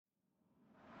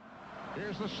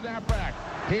Here's the snapback.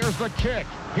 Here's the kick.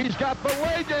 He's got the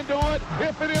leg into it.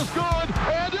 If it is good,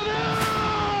 and it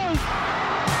is!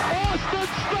 Boston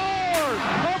scores!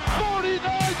 A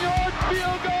 49-yard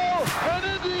field goal, and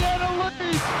Indiana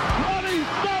leads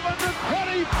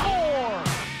 27-24.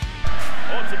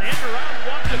 Oh, it's an end around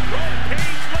one to throw.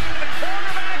 Page looking at the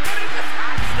quarterback, and it's a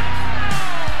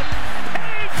touchdown!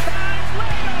 Page finds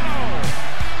Leno!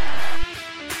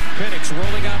 Penix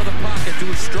rolling out of the pocket to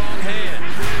a strong hand.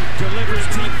 Delivers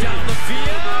deep down the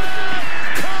field.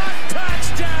 Caught,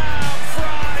 touchdown!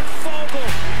 Fried Fogel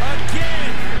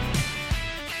again.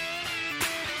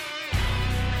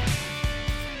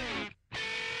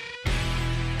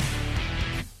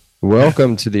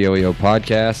 Welcome to the OEO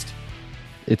podcast.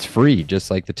 It's free,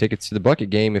 just like the tickets to the bucket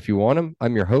game if you want them.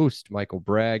 I'm your host, Michael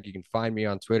Bragg. You can find me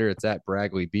on Twitter. It's at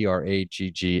Bragley,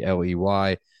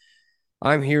 Bragggley.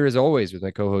 I'm here as always with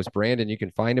my co-host Brandon. You can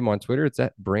find him on Twitter. It's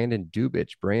at Brandon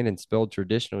Dubich. Brandon spelled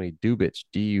traditionally Dubich,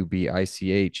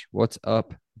 D-U-B-I-C-H. What's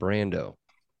up, Brando?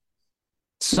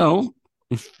 So,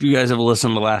 if you guys have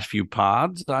listened to the last few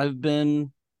pods, I've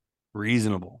been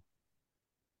reasonable,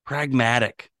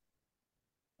 pragmatic,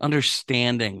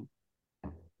 understanding.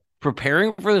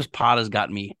 Preparing for this pod has got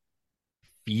me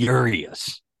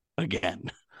furious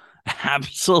again.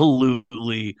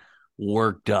 Absolutely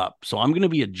worked up. So I'm going to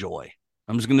be a joy.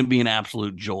 I'm just going to be an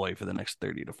absolute joy for the next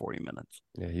 30 to 40 minutes.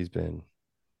 Yeah, he's been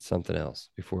something else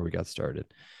before we got started.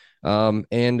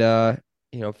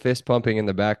 Fist pumping in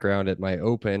the background at my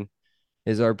open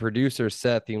is our producer,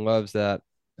 Seth. He loves that.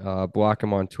 Block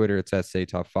him on Twitter. It's at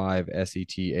SayTop5,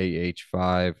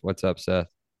 SETAH5. What's up, Seth?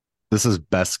 This is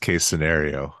best case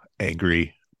scenario.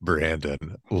 Angry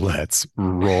Brandon. Let's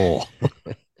roll.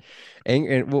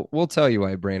 And we'll tell you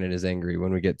why Brandon is angry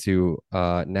when we get to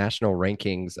national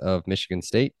rankings of Michigan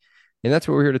State. And that's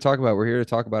what we're here to talk about. We're here to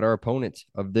talk about our opponent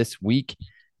of this week.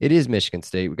 It is Michigan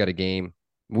State. We got a game.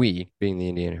 We, being the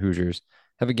Indiana Hoosiers,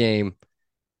 have a game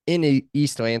in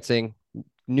East Lansing,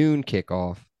 noon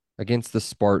kickoff against the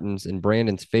Spartans in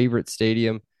Brandon's favorite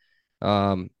stadium.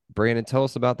 Brandon, tell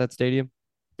us about that stadium.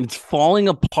 It's falling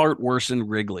apart worse than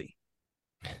Wrigley.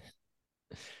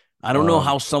 I don't know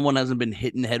how someone hasn't been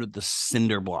hit in the head with the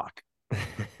cinder block.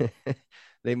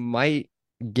 They might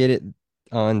get it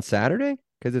on Saturday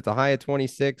because it's a high of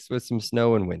 26 with some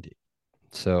snow and windy.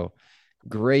 So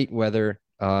great weather.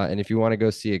 And if you want to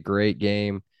go see a great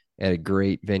game at a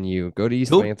great venue, go to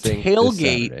East Lansing.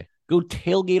 Go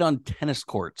tailgate on tennis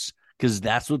courts because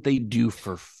that's what they do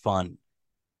for fun.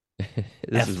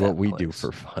 This is what we do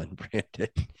for fun,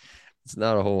 Brandon. It's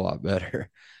not a whole lot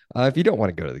better. If you don't want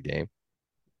to go to the game,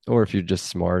 or if you're just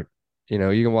smart, you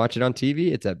can watch it on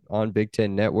TV. It's on Big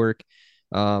Ten Network.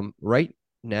 Right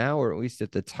now, or at least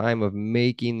at the time of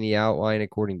making the outline,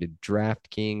 according to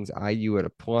DraftKings, IU at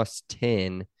a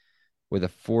 +10 with a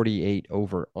 48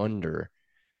 over under.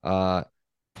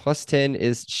 +10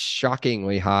 is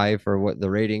shockingly high for what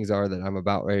the ratings are that I'm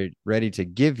about ready to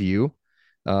give you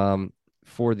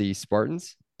for the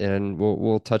Spartans. And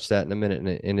we'll touch that in a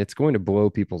minute. And it's going to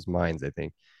blow people's minds, I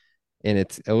think. And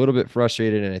it's a little bit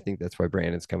frustrated, and I think that's why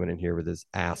Brandon's coming in here with his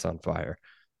ass on fire.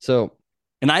 So,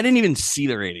 and I didn't even see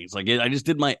the ratings. I just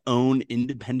did my own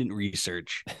independent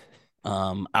research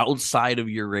outside of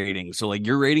your ratings. So,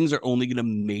 your ratings are only going to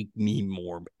make me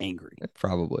more angry.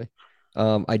 Probably.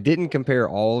 I didn't compare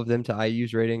all of them to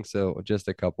IU's ratings, so just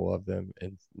a couple of them.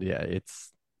 And yeah,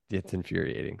 it's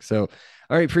infuriating. So,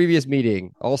 all right, previous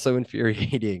meeting, also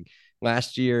infuriating.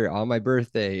 Last year on my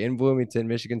birthday in Bloomington,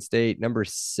 Michigan State, number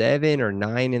 7 or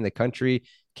 9 in the country,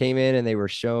 came in and they were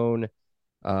shown.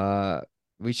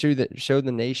 We showed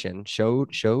the nation. Shown.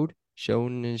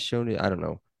 I don't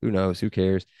know. Who knows? Who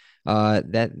cares?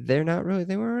 That they weren't really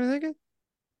that good.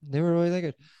 They weren't really that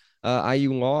good.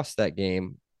 IU lost that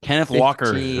game. Kenneth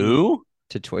Walker, who?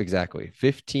 Exactly.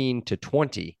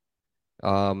 15-20.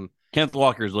 Kenneth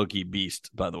Walker is low-key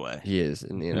beast, by the way. He is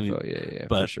in the NFL, yeah,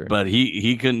 but, for sure. But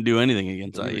he couldn't do anything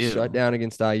against IU. Shut down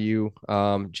against IU.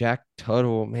 Jack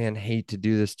Tuttle, man, hate to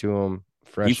do this to him.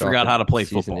 He forgot how to play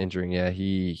football. Injuring, yeah,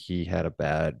 he had a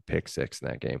bad pick 6 in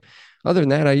that game. Other than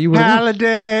that, IU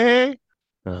Holiday.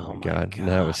 Oh my God,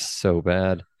 that was so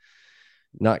bad.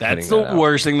 That's the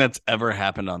worst thing that's ever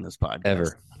happened on this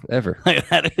podcast. Ever.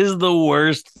 That is the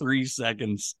worst 3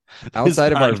 seconds.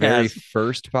 Outside of our very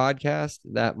first podcast,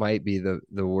 that might be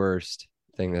the worst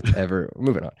thing that's ever.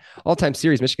 Moving on. All-time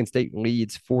series, Michigan State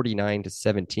leads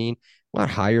 49-17. A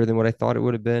lot higher than what I thought it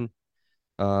would have been.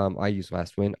 IU's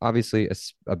last win. Obviously,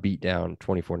 a beatdown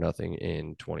 24-0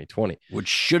 in 2020. Which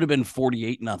should have been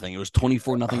 48-0. It was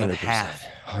 24-0 at half.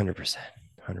 100%.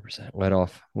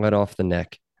 Let off the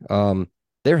neck.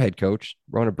 Their head coach,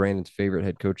 one of Brandon's favorite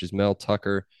head coaches, Mel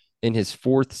Tucker, in his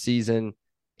 4th season,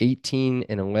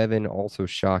 18-11, also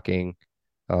shocking.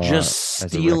 Just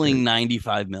As a record. stealing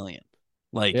 95 million.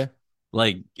 Yeah.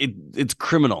 It's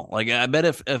criminal. Like, I bet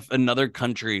if another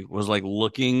country was like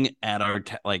looking at our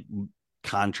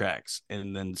contracts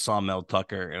and then saw Mel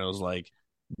Tucker and it was like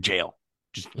jail,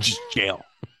 just jail.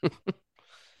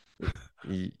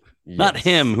 Yes. Not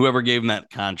him, whoever gave him that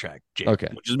contract, jail, Okay.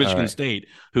 which is Michigan State,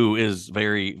 who is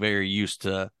very, very used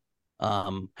to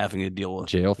having to deal with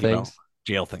jail things.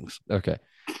 Jail things. Okay,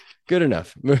 good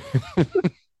enough.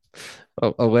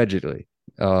 Allegedly.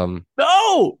 No,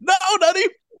 not even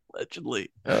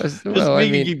allegedly. Well, I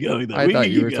mean, keep going, though. I thought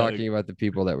you were talking about the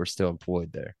people that were still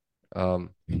employed there.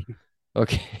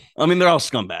 Okay. I mean, they're all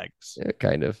scumbags. Yeah,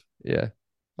 kind of. Yeah.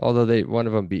 Although one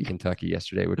of them beat Kentucky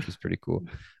yesterday, which was pretty cool.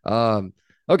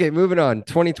 Okay, moving on.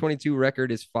 2022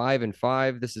 record is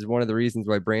 5-5. This is one of the reasons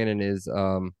why Brandon is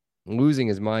losing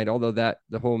his mind. Although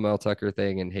the whole Mel Tucker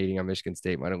thing and hating on Michigan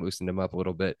State might have loosened him up a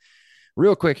little bit.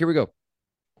 Real quick, here we go.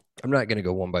 I'm not going to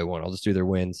go one by one. I'll just do their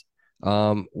wins.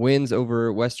 Wins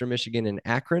over Western Michigan and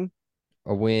Akron,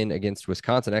 a win against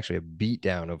Wisconsin, actually a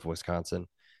beatdown of Wisconsin,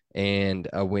 and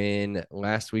a win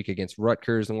last week against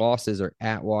Rutgers. Losses are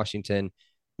at Washington,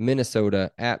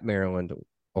 Minnesota, at Maryland,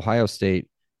 Ohio State,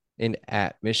 and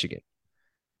at Michigan.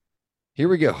 Here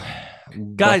we go.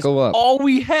 Guys, all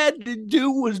we had to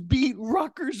do was beat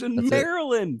Rutgers and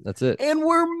Maryland. That's it. And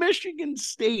we're Michigan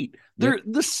State. They're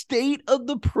the state of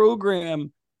the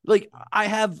program. Like, I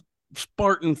have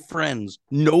Spartan friends.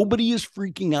 Nobody is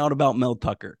freaking out about Mel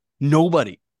Tucker.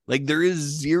 Nobody. Like, there is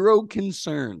zero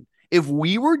concern. If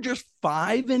we were just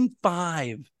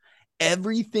 5-5,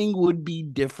 everything would be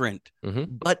different. Mm-hmm.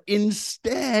 But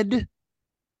instead,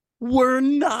 we're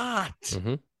not.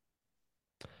 Mm-hmm.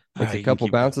 It's a couple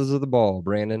bounces of the ball,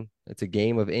 Brandon. It's a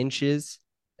game of inches.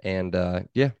 And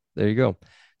yeah, there you go.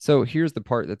 So here's the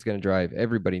part that's going to drive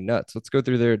everybody nuts. Let's go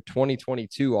through their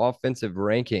 2022 offensive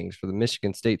rankings for the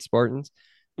Michigan State Spartans.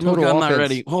 Total I'm not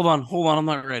ready. Hold on. I'm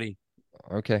not ready.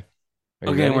 Okay.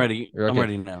 Okay, I'm ready. I'm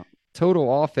ready now.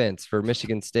 Total offense for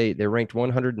Michigan State. They're ranked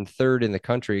 103rd in the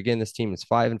country. Again, this team is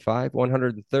 5-5,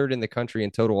 103rd in the country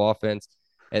in total offense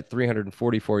at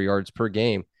 344 yards per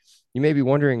game. You may be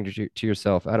wondering to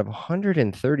yourself, out of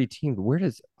 130 teams, where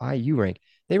does IU rank?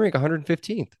 They rank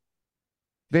 115th.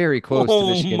 Very close to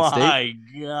Michigan State. Oh, my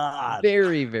God.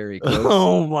 Very, very close.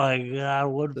 Oh, my God.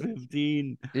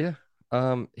 115. Yeah.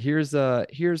 Here's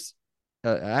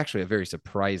actually a very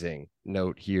surprising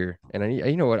note here. And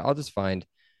you know what? I'm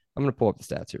going to pull up the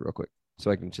stats here real quick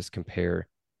so I can just compare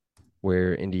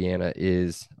where Indiana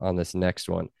is on this next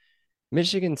one.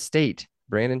 Michigan State,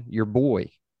 Brandon, your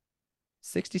boy,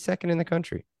 62nd in the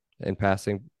country in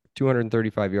passing,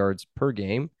 235 yards per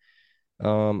game.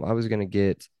 I was going to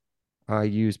get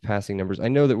IU's passing numbers. I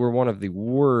know that we're one of the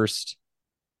worst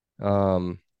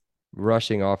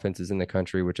rushing offenses in the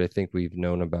country, which I think we've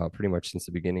known about pretty much since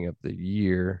the beginning of the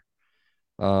year.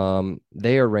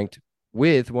 They are ranked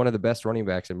with one of the best running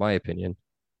backs, in my opinion,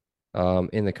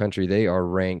 in the country. They are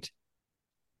ranked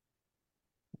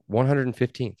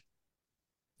 115th,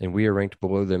 and we are ranked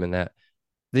below them in that.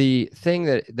 The thing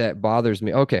that bothers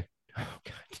me, okay, oh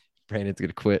God, Brandon's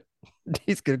going to quit.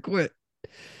 He's going to quit.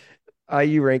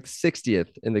 IU ranked 60th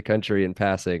in the country in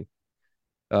passing.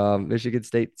 Michigan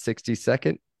State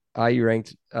 62nd. IU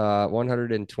ranked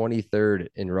 123rd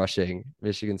in rushing.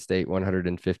 Michigan State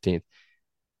 115th.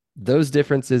 Those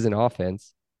differences in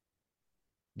offense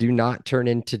do not turn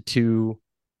into 2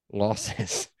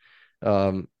 losses.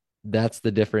 That's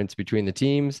the difference between the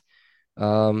teams.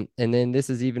 And then this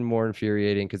is even more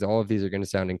infuriating because all of these are going to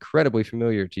sound incredibly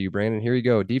familiar to you, Brandon. Here you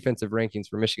go. Defensive rankings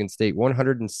for Michigan State,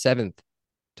 107th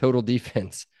total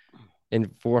defense in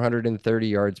 430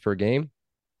 yards per game,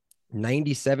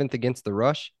 97th against the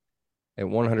rush at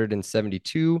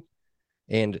 172.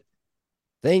 And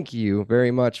thank you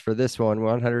very much for this one,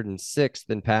 106th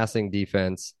in passing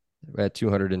defense at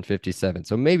 257.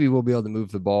 So maybe we'll be able to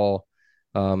move the ball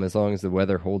as long as the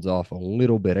weather holds off a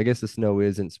little bit. I guess the snow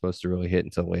isn't supposed to really hit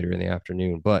until later in the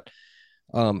afternoon, but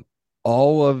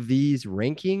all of these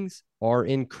rankings are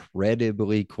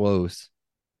incredibly close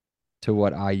to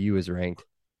what IU is ranked.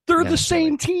 They're the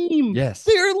same team. Yes.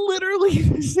 They're literally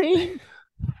the same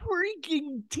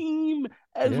freaking team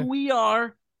as we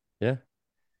are. Yeah.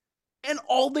 And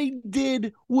all they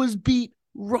did was beat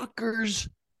Rutgers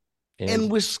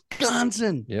and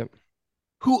Wisconsin. Yep.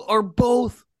 Who are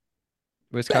both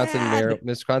Wisconsin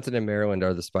and Maryland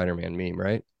are the Spider-Man meme,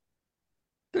 right?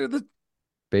 They're the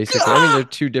basically. I mean, they're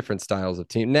 2 different styles of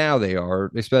team. Now they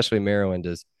are, especially Maryland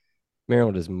is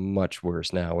much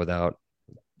worse now without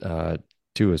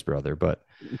 2 Tua's brother, but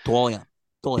Tualian.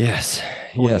 yes,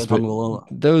 Tualian yes. But Tagovailoa.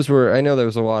 those were, I know there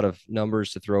was a lot of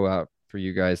numbers to throw out for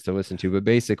you guys to listen to, but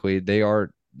basically they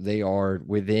are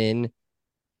within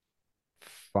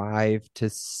 5 to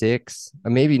 6,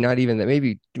 maybe not even that,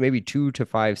 maybe 2 to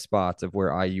 5 spots of where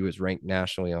IU is ranked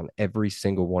nationally on every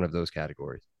single one of those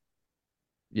categories.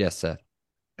 Yes, Seth.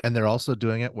 And they're also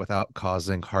doing it without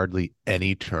causing hardly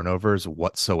any turnovers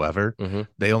whatsoever. Mhm.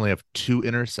 They only have 2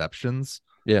 interceptions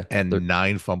Yeah, and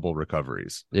 9 fumble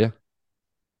recoveries. yeah.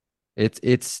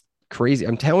 It's crazy.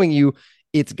 I'm telling you,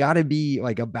 it's got to be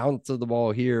like a bounce of the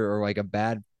ball here, or like a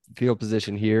bad field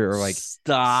position here, or like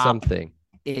Stop something.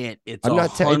 It's I'm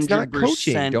not. It's not 100%.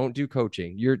 coaching. Don't do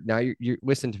coaching. You're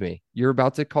listen to me. You're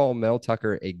about to call Mel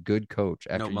Tucker a good coach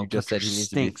after Mel you just Tucker said he needs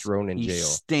stinks. to be thrown in He jail.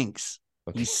 stinks.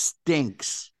 Okay. He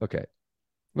stinks. Okay.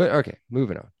 But okay,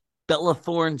 moving on. Bella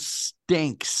Thorne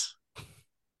stinks.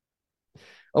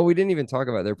 Oh, we didn't even talk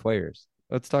about their players.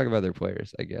 Let's talk about their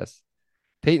players, I guess.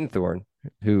 Peyton Thorne,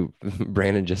 who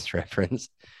Brandon just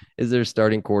referenced, is their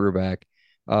starting quarterback.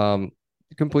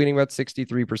 Completing about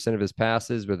 63% of his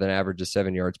passes with an average of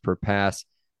 7 yards per pass,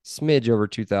 smidge over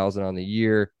 2,000 on the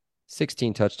year,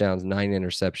 16 touchdowns, 9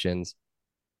 interceptions.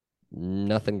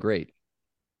 Nothing great.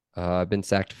 Been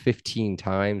sacked 15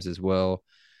 times as well.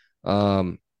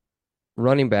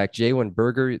 Running back Jalen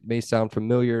Berger may sound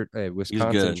familiar.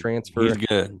 Wisconsin transfer. He's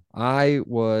good. I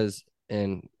was,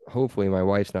 and hopefully my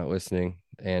wife's not listening,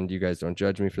 and you guys don't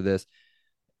judge me for this.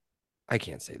 I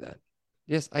can't say that.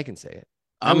 Yes, I can say it.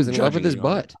 I was in love with his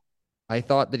butt. I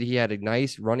thought that he had a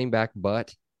nice running back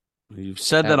butt. You've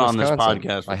said that on Wisconsin. this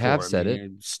podcast before. I have said it. You're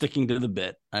sticking to the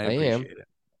bit. I appreciate it.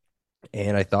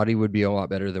 And I thought he would be a lot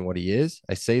better than what he is.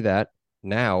 I say that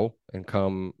now, and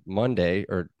come Monday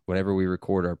or whenever we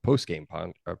record our post-game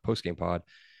pod,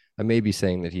 I may be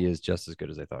saying that he is just as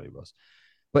good as I thought he was.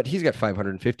 But he's got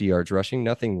 550 yards rushing,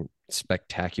 nothing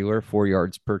spectacular, 4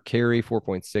 yards per carry,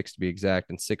 4.6 to be exact,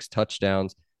 and 6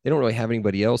 touchdowns. They don't really have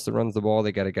anybody else that runs the ball.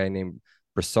 They got a guy named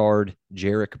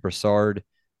Jarek Broussard,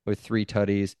 with 3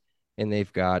 tutties, and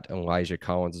they've got Elijah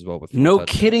Collins as well with 4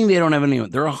 touchdowns. Kidding, they don't have anyone.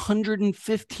 They're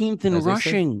 115th in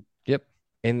rushing. Yep.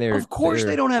 And of course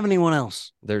they don't have anyone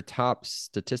else. Their top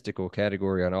statistical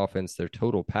category on offense, their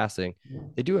total passing.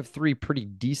 They do have 3 pretty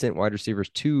decent wide receivers,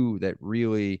 2 that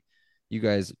really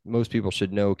most people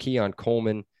should know. Keon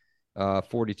Coleman,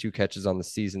 42 catches on the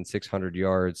season, 600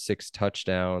 yards, 6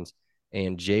 touchdowns.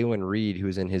 And Jalen Reed,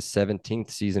 who's in his 17th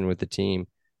season with the team,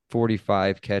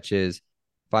 45 catches,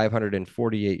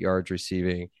 548 yards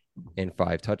receiving, and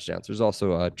 5 touchdowns. There's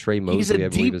also Trey Mosley, I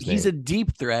believe his name. He's a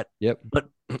deep threat. Yep. But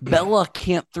Bella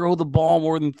can't throw the ball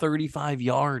more than 35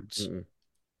 yards. Mm-mm.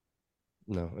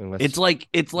 No, unless it's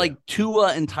like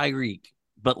Tua and Tyreek,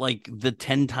 but like the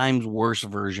 10 times worse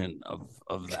version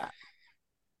of that.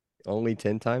 Only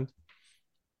 10 times?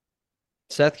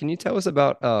 Seth, can you tell us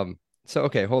about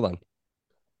okay, hold on.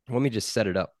 Let me just set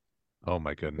it up. Oh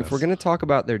my goodness. If we're going to talk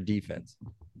about their defense.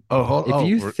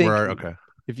 Okay.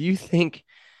 If you think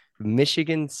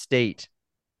Michigan State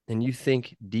and you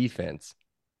think defense,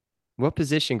 what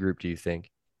position group do you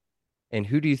think? And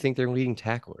who do you think their leading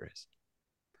tackler is?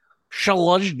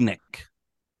 Shaluznik.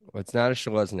 Well, it's not a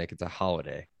Shaluznik, it's a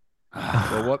Holiday.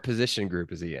 Well, what position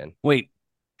group is he in? Wait,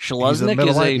 Shaluznik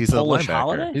is a Polish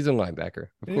Holiday? He's a linebacker,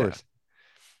 of course.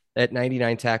 At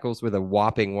 99 tackles with a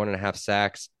whopping 1.5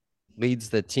 sacks, leads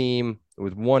the team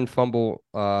with 1 fumble,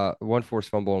 1 forced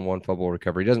fumble, and 1 fumble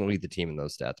recovery. He doesn't lead the team in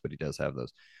those stats, but he does have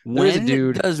those.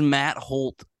 When does Matt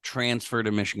Holt transfer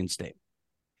to Michigan State?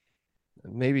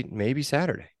 Maybe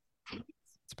Saturday.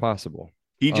 It's possible.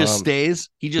 He just stays.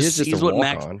 He just sees what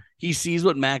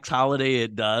Max Holiday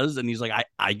does, and he's like,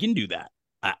 I can do that.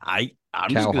 I'm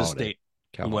just gonna stay.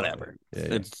 Whatever. Yeah.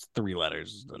 It's 3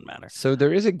 letters. It doesn't matter. So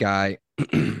there is a guy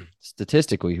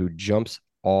statistically who jumps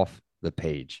off the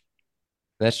page.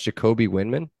 That's Jacoby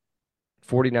Windman.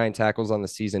 49 tackles on the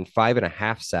season,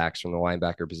 5.5 sacks from the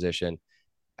linebacker position.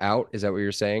 Out. Is that what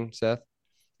you're saying, Seth?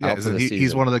 Yeah,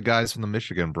 he's one of the guys from the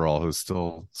Michigan brawl who's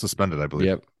still suspended, I believe.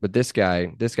 Yep. But this guy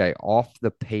off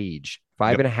the page,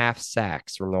 5.5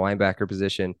 sacks from the linebacker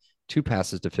position, 2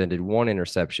 passes defended, 1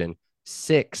 interception,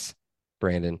 6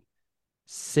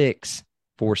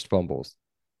 forced fumbles,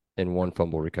 and 1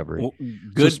 fumble recovery. Well,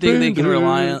 good thing they can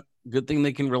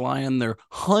rely on their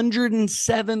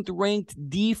 107th ranked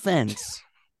defense.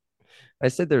 I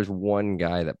said there's one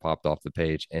guy that popped off the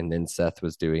page, and then Seth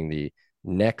was doing the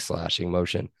neck slashing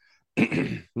motion,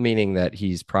 meaning that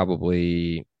he's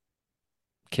probably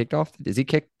kicked off. Did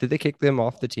they kick them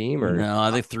off the team? Or no?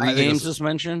 Are they 3 game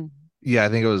suspension? Yeah, I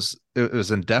think it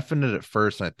was indefinite at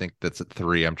first, and I think that's at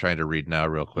 3. I'm trying to read now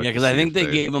real quick. Yeah, to because I see think if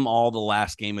they gave him all the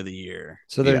last game of the year.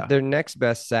 So Yeah. their next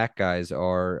best sack guys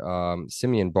are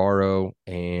Simeon Barrow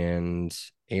and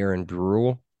Aaron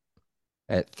Brule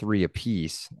at 3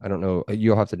 apiece. I don't know.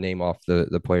 You'll have to name off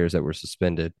the players that were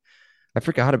suspended. I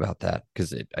forgot about that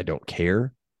because I don't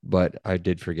care, but I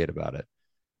did forget about it.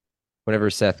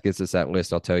 Whenever Seth gets us that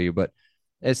list, I'll tell you. But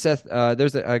as Seth,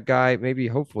 there's a guy, maybe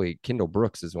hopefully Kendall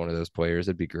Brooks is one of those players.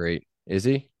 It'd be great. Is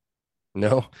he?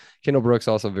 No. Kendall Brooks,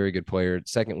 also a very good player.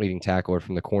 Second leading tackler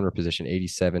from the corner position,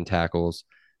 87 tackles,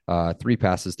 3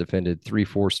 passes defended, 3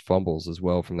 forced fumbles as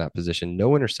well from that position.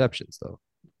 No interceptions, though.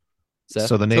 Seth?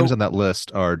 So the names on that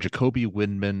list are Jacoby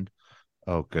Windman.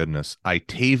 Oh, goodness.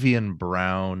 Itavian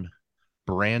Brown,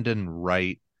 Brandon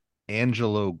Wright,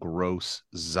 Angelo Gross,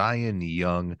 Zion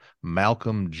Young,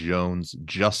 Malcolm Jones,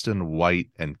 Justin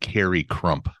White, and Kerry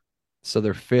Crump. So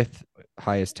their 5th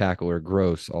highest tackler,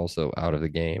 Gross, also out of the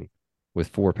game with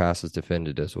 4 passes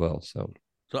defended as well. So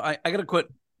I got to quit.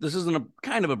 This isn't a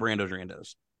kind of a Brando's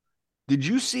Randos. Did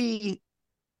you see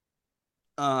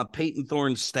Peyton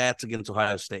Thorne's stats against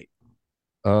Ohio State?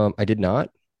 I did not,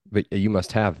 but you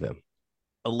must have them.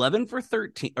 11 for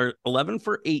 13 or 11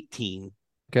 for 18.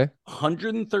 Okay.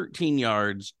 113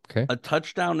 yards. Okay. A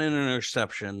touchdown and an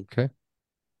interception. Okay.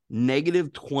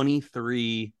 Negative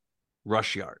 23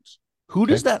 rush yards. Who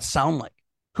does that sound like?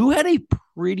 Who had a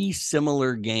pretty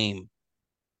similar game?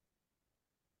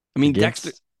 I mean,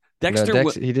 Dexter.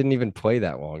 He didn't even play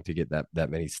that long to get that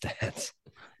many stats.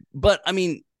 But I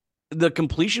mean, the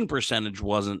completion percentage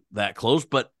wasn't that close,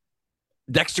 but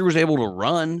Dexter was able to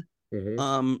run.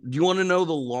 Mm-hmm. Do you want to know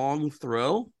the long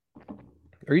throw?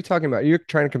 Are you talking about? You're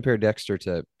trying to compare Dexter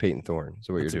to Peyton Thorne? Is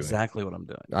what That's you're doing? Exactly what I'm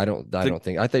doing. I don't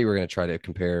think. I thought you were going to try to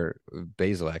compare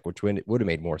Bazelak, which would have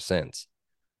made more sense.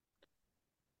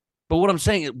 But what I'm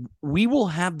saying is, we will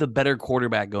have the better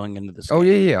quarterback going into this. Oh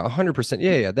game. Yeah, 100%.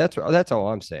 Yeah. That's all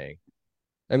I'm saying.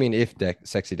 I mean, if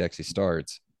Sexy Dexy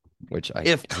starts, which I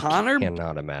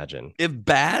cannot imagine. If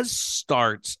Baz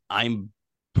starts, I'm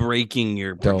breaking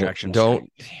your projection. Don't.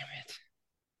 Damn it!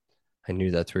 I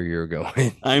knew that's where you were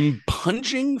going. I'm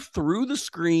punching through the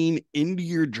screen into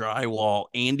your drywall,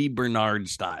 Andy Bernard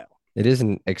style. It is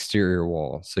an exterior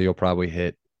wall, so you'll probably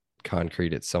hit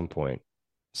concrete at some point.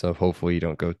 So hopefully you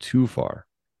don't go too far,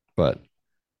 but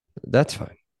that's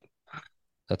fine.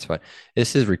 That's fine.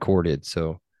 This is recorded,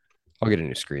 so I'll get a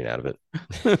new screen out of it.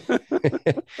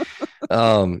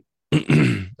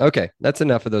 Okay, that's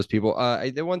enough of those people.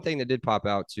 The one thing that did pop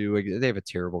out too, they have a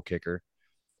terrible kicker.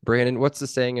 Brandon, what's the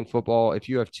saying in football? If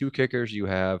you have 2 kickers, you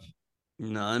have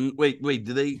none. Wait,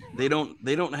 do they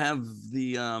don't have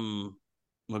the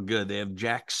well, good. They have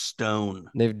Jack Stone.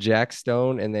 They have Jack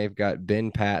Stone, and they've got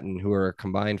Ben Patton, who are a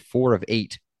combined 4 of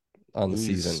 8 on the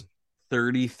season.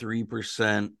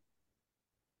 33%.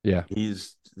 Yeah,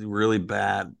 he's really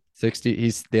bad. 60.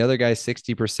 He's the other guy's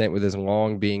 60% with his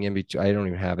long being in between. I don't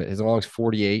even have it. His long's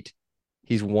 48.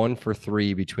 He's 1 for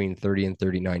 3 between 30 and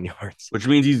 39 yards, which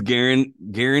means he's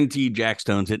guaranteed Jack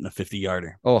Stone's hitting a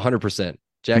 50-yarder. Oh, 100%.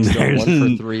 Jack Stone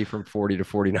 1 for 3 from 40 to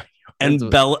 49 yards.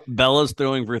 And Bella's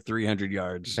throwing for 300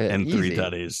 yards and easy. 3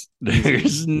 tutties.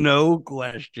 There's no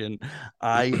question.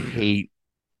 I hate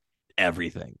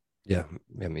everything. Yeah,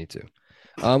 me too.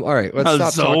 All right,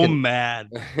 let's stop talking. Mad.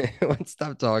 Let's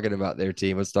stop talking about their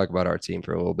team. Let's talk about our team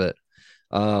for a little bit.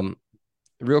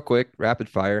 Real quick, rapid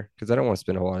fire, because I don't want to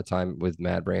spend a whole lot of time with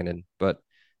Mad Brandon. But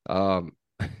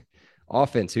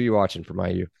offense, who are you watching for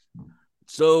IU?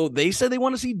 So they said they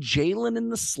want to see Jalen in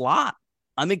the slot.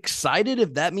 I'm excited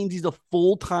if that means he's a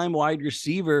full-time wide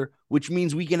receiver, which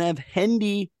means we can have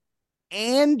Hendy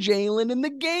and Jalen in the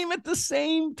game at the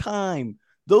same time.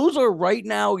 Those are right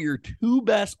now your 2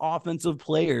 best offensive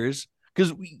players,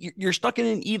 because you're stuck in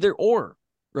an either or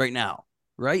right now,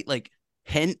 right? Like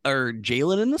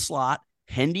Jalen in the slot,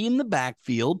 Hendy in the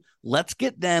backfield. Let's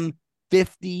get them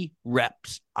 50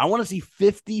 reps. I want to see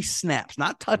 50 snaps,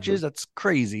 not touches. Mm-hmm. That's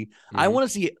crazy. Mm-hmm. I want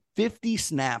to see 50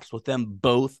 snaps with them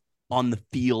both on the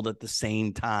field at the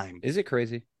same time. Is it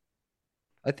crazy?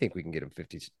 I think we can get them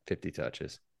 50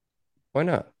 touches. Why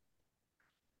not?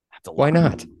 That's a lot. Why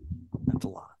not? That's a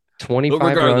lot.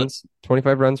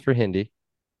 25 runs for Hendy.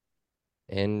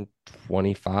 And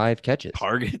 25 catches.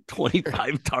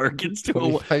 25 targets to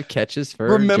 25 catches for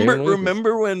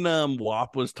remember when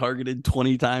WAP was targeted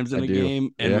 20 times in a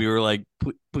game and we were like,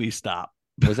 please stop.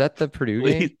 Was that the Purdue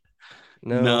game?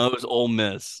 No, it was Ole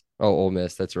Miss. Oh, Ole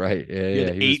Miss, that's right.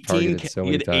 Yeah, he was targeted so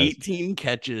many times. 18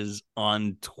 catches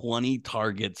on 20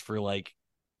 targets for like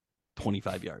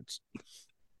 25 yards.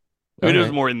 I mean, it was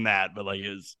Okay. more than that, but like it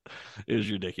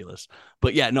was ridiculous.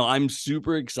 But yeah, no, I'm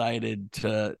super excited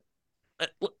to.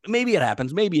 Maybe it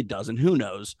happens, maybe it doesn't. Who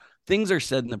knows? Things are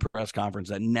said in the press conference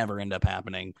that never end up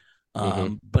happening.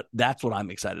 But that's what I'm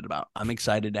excited about. I'm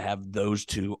excited to have those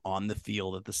two on the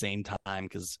field at the same time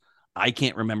because I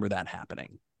can't remember that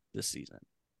happening this season.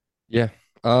 Yeah.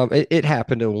 It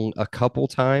happened a couple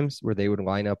times where they would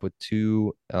line up with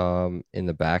two in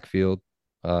the backfield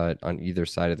on either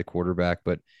side of the quarterback,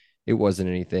 but it wasn't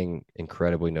anything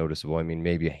incredibly noticeable. I mean,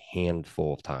 maybe a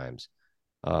handful of times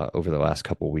over the last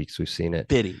couple of weeks we've seen it.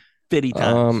 Fitty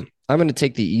times. I'm going to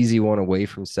take the easy one away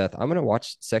from Seth. I'm going to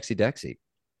watch Sexy Dexy.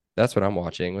 That's what I'm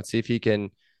watching. Let's see if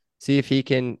he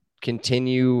can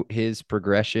continue his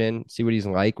progression, see what he's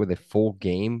like with a full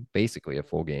game, basically a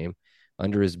full game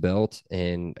under his belt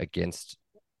and against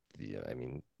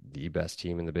the best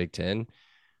team in the Big Ten.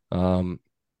 To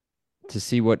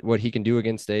see what he can do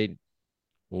against a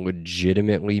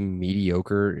legitimately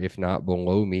mediocre, if not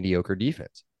below mediocre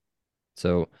defense.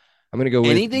 So I'm going to go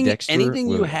with Dexter anything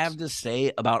Williams. you have to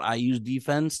say about IU's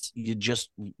defense, you just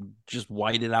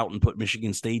white it out and put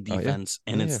Michigan State defense,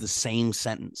 and it's the same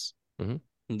sentence. Mm-hmm.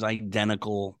 It's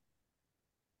identical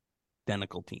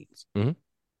teams.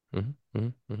 Mm-hmm. Mm-hmm.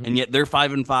 Mm-hmm. And yet they're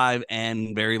 5-5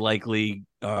 and very likely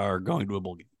are going to a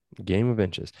bowl game. Game of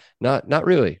inches. Not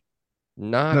really.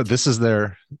 No, this is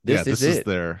their. This is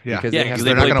their. Yeah, because because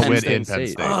they're not going to win Penn in Penn State.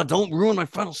 State. Oh, don't ruin my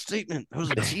final statement. That was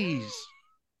a tease.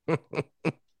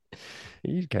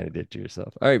 You kind of did to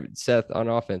yourself. All right, Seth, on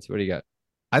offense, what do you got?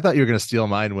 I thought you were going to steal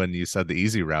mine when you said the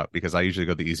easy route, because I usually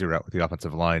go the easy route with the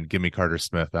offensive line. Give me Carter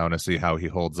Smith. I want to see how he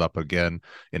holds up again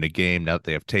in a game. Now that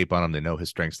they have tape on him, they know his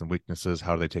strengths and weaknesses.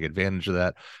 How do they take advantage of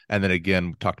that? And then again,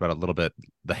 we talked about a little bit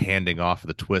the handing off of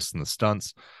the twists and the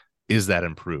stunts. Is that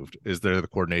improved? Is there the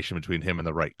coordination between him and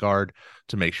the right guard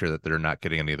to make sure that they're not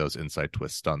getting any of those inside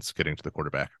twist stunts getting to the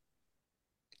quarterback?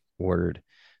 Word.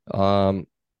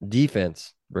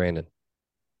 Defense, Brandon.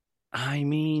 I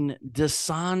mean,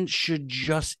 Deshaun should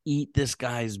just eat this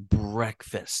guy's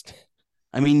breakfast.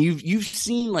 I mean, you've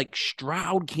seen like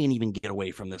Stroud can't even get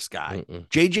away from this guy.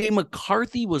 JJ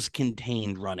McCarthy was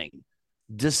contained running.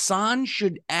 Deshaun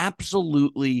should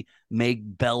absolutely make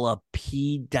Bella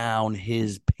pee down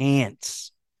his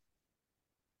pants.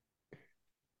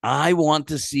 I want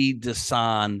to see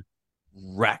Deshaun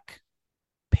wreck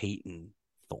Peyton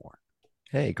Thorne.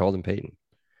 Hey, he called him Peyton.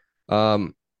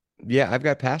 Yeah, I've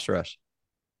got pass rush.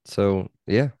 So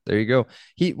yeah, there you go.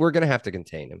 We're gonna have to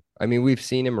contain him. I mean, we've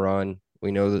seen him run.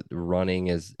 We know that running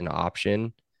is an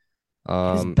option.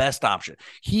 His best option.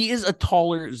 He is a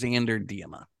taller Xander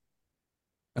Diema.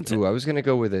 I was gonna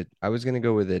go with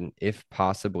an if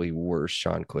possibly worse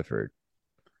Sean Clifford.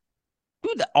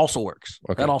 Ooh, that also works.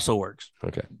 Okay. That also works.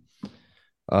 Okay.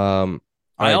 I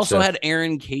also had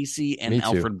Aaron Casey and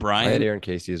Alfred Bryan. I had Aaron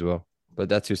Casey as well, but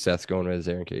that's who Seth's going with, is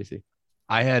Aaron Casey.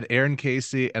 I had Aaron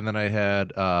Casey, and then I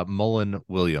had Mullen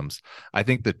Williams. I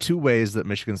think the two ways that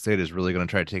Michigan State is really going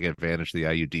to try to take advantage of the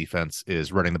IU defense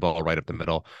is running the ball right up the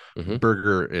middle. Mm-hmm.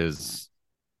 Berger is,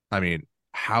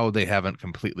 how they haven't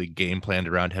completely game planned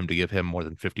around him to give him more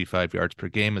than 55 yards per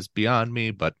game is beyond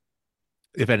me. But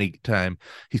if any time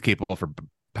he's capable for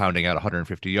pounding out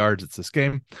 150 yards, it's this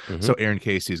game. Mm-hmm. So Aaron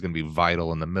Casey is going to be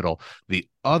vital in the middle. The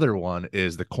other one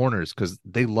is the corners, because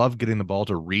they love getting the ball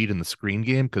to read in the screen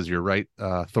game, because you're right,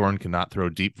 Thorne cannot throw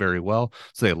deep very well.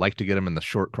 So they like to get him in the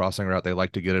short crossing route. They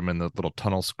like to get him in the little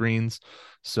tunnel screens.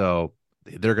 So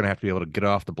they're going to have to be able to get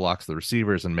off the blocks of the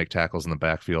receivers and make tackles in the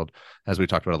backfield. As we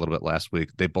talked about a little bit last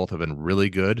week, they both have been really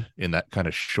good in that kind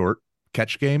of short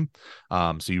catch game.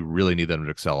 So you really need them to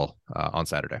excel on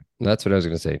Saturday. That's what I was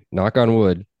going to say. Knock on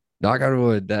wood,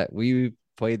 that we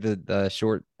played the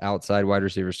short outside wide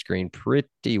receiver screen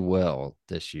pretty well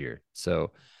this year.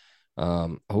 So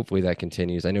hopefully that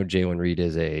continues. I know Jalen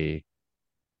Reed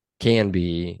can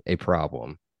be a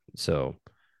problem. So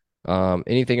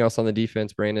anything else on the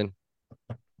defense, Brandon?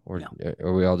 Or no.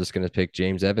 Are we all just going to pick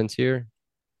James Evans here?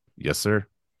 Yes, sir.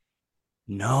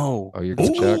 No. Oh, you're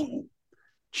going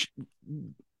Chuck?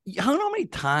 You know how many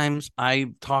times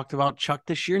I've talked about Chuck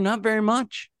this year? Not very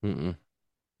much. Mm-mm.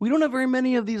 We don't have very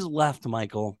many of these left,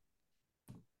 Michael.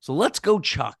 So let's go,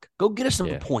 Chuck. Go get us some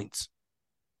points.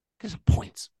 Get us some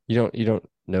points. You don't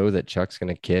know that Chuck's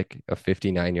going to kick a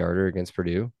 59-yarder against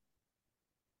Purdue?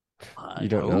 You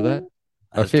don't know that?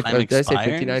 Did I say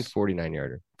 59?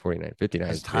 49-yarder. 49. 59.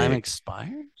 As time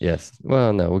expires? Yes.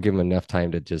 Well, no, we'll give him enough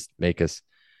time to just make us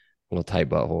a little tight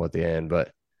butthole at the end,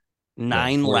 but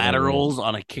 9 laterals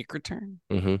on a kick return?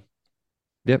 Mm-hmm.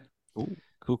 Yep. Ooh,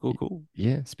 cool.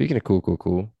 Yeah. Speaking of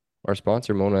cool. Our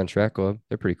sponsor, Monon Track Club,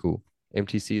 they're pretty cool.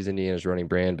 MTC is Indiana's running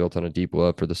brand built on a deep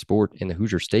love for the sport in the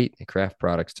Hoosier State and craft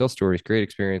products, tell stories, create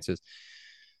experiences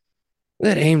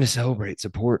that aim to celebrate,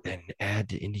 support, and add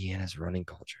to Indiana's running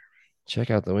culture. Check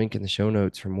out the link in the show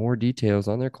notes for more details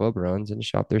on their club runs and to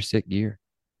shop their sick gear.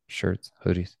 Shirts,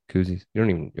 hoodies, koozies. You don't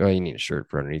even, you need a shirt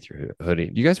for underneath your hoodie.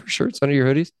 Do you guys wear shirts under your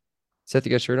hoodies? Seth, you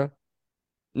got a shirt on?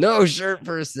 No shirt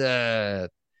for Seth.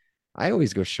 I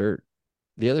always go shirt.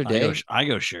 The other day, I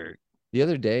go shirt. The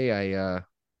other day, I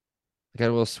got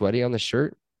a little sweaty on the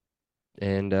shirt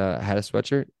and had a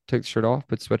sweatshirt, took the shirt off,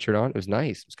 put the sweatshirt on. It was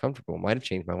nice. It was comfortable. Might have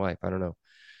changed my life. I don't know.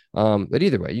 But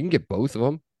either way, you can get both of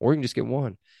them or you can just get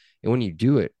one. And when you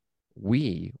do it,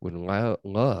 we would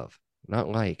love, not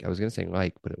like, I was going to say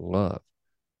like, but love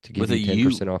to give you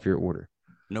 10% off your order.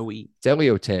 No E. It's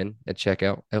Leo10 at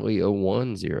checkout,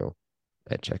 Leo10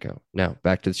 at checkout. Now,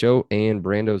 back to the show and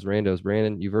Brando's Randos.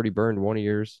 Brandon, you've already burned one of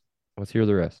yours. Let's hear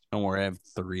the rest. Don't worry, I have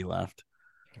 3 left.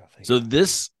 So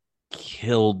this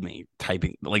killed me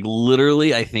typing. Like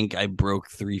literally, I think I broke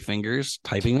 3 fingers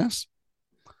typing this.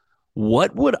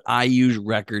 What would IU's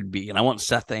record be? And I want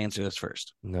Seth to answer this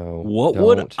first. No. What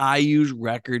would IU's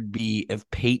record be if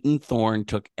Peyton Thorne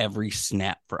took every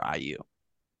snap for IU?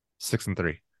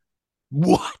 6-3.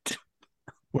 What?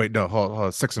 Wait, no, hold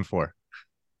 6-4.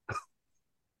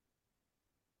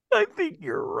 I think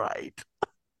you're right.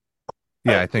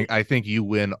 Yeah, I think you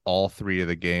win all 3 of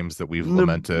the games that we've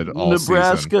lamented all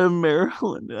Nebraska season. and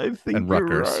Maryland. I think and you're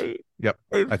Rutgers. Right. Yep.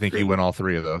 I think you win all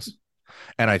 3 of those.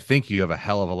 And I think you have a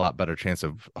hell of a lot better chance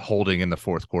of holding in the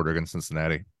fourth quarter against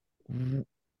Cincinnati.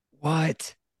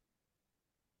 What?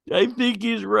 I think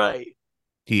he's right.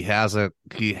 He has a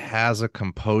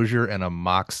composure and a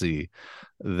moxie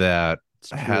that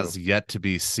has yet to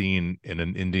be seen in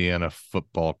an Indiana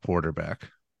football quarterback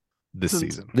this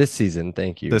season. This season,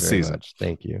 thank you. This season, much.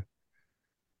 Thank you.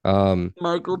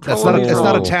 Marco,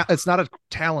 it's not a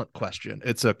talent question.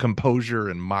 It's a composure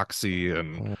and moxie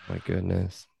and oh my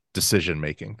goodness, decision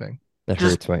making thing. That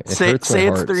hurts my. Say it's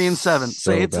 3-7. So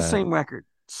say it's bad. the same record.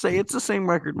 Say it's the same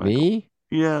record. Michael. Me?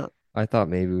 Yeah. I thought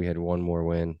maybe we had one more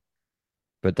win,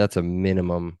 but that's a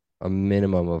minimum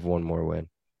of one more win.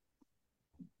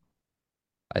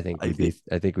 I think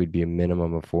we'd be a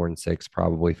minimum of 4-6,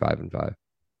 probably 5-5.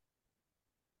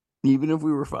 Even if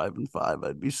we were 5-5,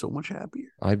 I'd be so much happier.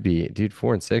 I'd be, dude,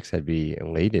 4-6. I'd be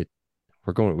elated.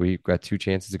 We've got 2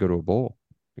 chances to go to a bowl.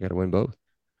 We got to win both.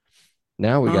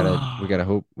 Now we gotta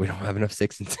hope we don't have enough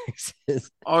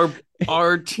 6-6s.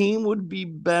 Our team would be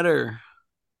better.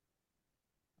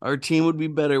 Our team would be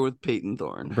better with Peyton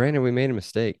Thorne. Brandon, we made a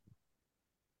mistake.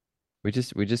 We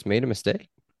just made a mistake.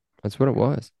 That's what it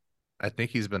was. I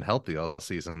think he's been healthy all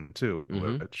season too.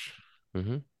 Which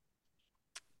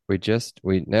we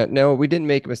didn't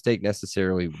make a mistake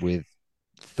necessarily with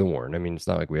Thorne. I mean, it's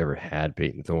not like we ever had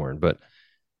Peyton Thorne, but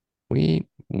we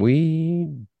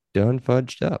done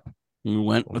fudged up. We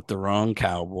went with the wrong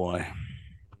cowboy.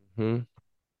 Mm-hmm.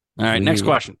 All right, next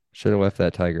question. Should have left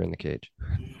that tiger in the cage.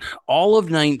 All of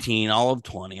 19, all of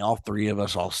 20, all 3 of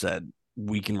us all said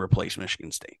we can replace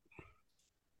Michigan State.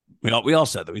 We all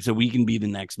said that. We said we can be the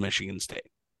next Michigan State.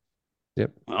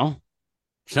 Yep. Well,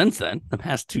 since then, the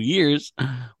past 2 years,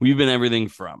 we've been everything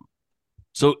from.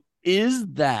 So is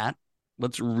that,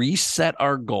 let's reset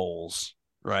our goals,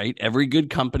 right? Every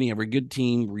good company, every good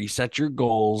team, reset your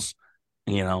goals,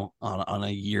 on a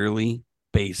yearly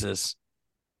basis.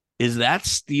 Is that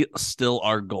still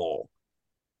our goal?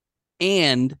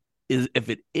 And if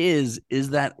it is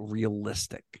that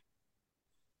realistic?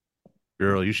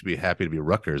 Girl, you should be happy to be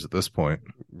Rutgers at this point,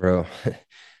 bro.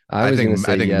 I think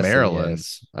yes Maryland.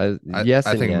 Yes.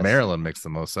 I think Maryland makes the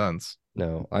most sense.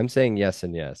 No, I'm saying yes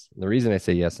and yes. The reason I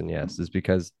say yes and yes is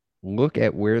because look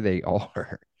at where they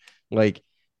are. Like,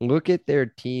 look at their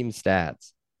team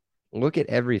stats. Look at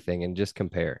everything and just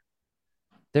compare.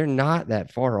 They're not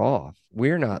that far off.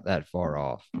 We're not that far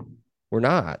off. We're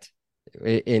not.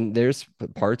 And there's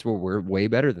parts where we're way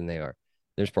better than they are.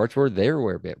 There's parts where they're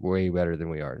way better than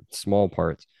we are. Small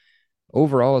parts.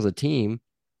 Overall, as a team,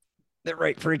 they're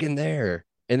right freaking there.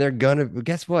 And they're gonna,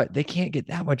 guess what? They can't get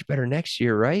that much better next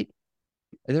year, right?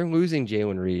 And they're losing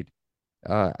Jalen Reed.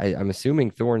 I'm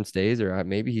assuming Thorne stays, or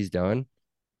maybe he's done.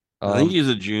 I think he's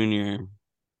a junior.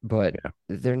 But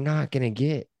they're not going to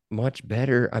get much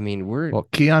better. I mean,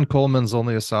 Keon Coleman's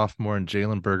only a sophomore, and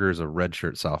Jalen Berger is a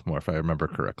redshirt sophomore, if I remember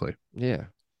correctly. Yeah.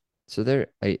 So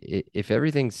if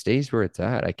everything stays where it's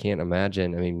at, I can't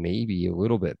imagine. I mean, maybe a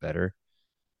little bit better.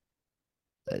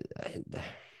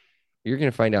 You're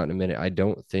going to find out in a minute. I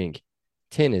don't think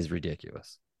 10 is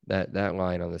ridiculous. That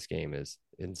line on this game is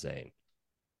insane.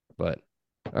 But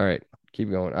all right,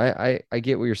 Keep going. I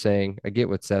get what you're saying. I get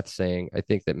what Seth's saying. I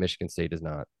think that Michigan State is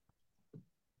not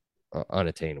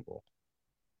unattainable.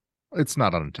 It's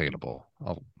not unattainable.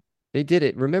 They did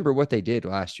it. Remember what they did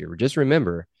last year. Just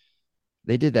remember,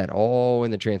 they did that all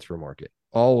in the transfer market.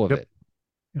 All of it.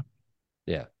 Yep.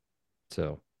 Yeah.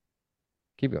 So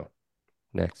keep going.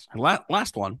 Next.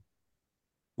 Last one.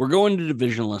 We're going to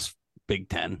divisionless Big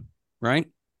Ten, right?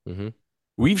 Mm-hmm.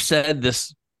 We've said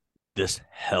this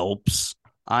helps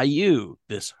IU.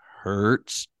 This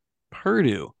hurts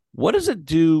Purdue. What does it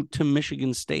do to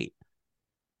Michigan State?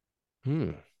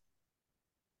 Because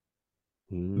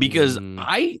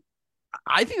I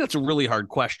think that's a really hard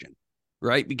question,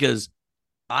 right? Because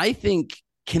I think,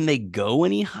 can they go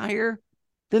any higher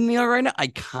than they are right now? I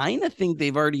kind of think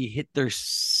they've already hit their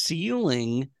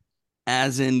ceiling,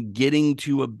 as in getting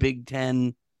to a Big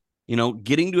Ten,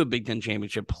 getting to a Big Ten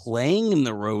championship, playing in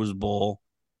the Rose Bowl.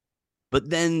 But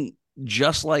then,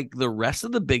 just like the rest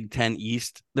of the Big Ten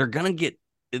East, the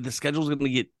schedule's going to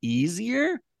get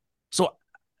easier. So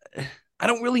I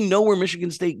don't really know where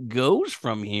Michigan State goes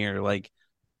from here. I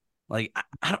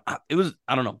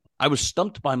don't know. I was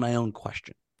stumped by my own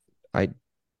question. I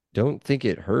don't think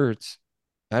it hurts.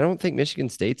 I don't think Michigan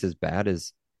State's as bad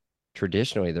as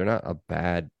traditionally. They're not a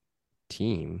bad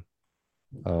team.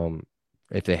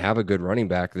 If they have a good running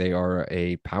back, they are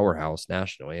a powerhouse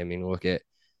nationally. I mean,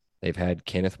 they've had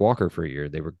Kenneth Walker for a year.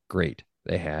 They were great.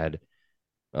 They had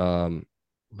Le'Veon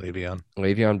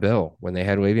Bell. When they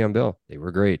had Le'Veon Bell, they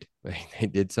were great. They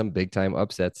did some big time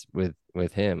upsets with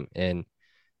him, and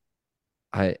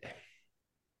I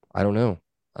don't know.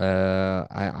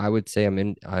 I would say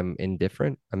I'm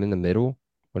indifferent. I'm in the middle.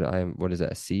 What is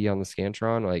that, a C on the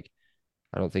Scantron?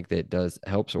 I don't think that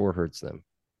helps or hurts them.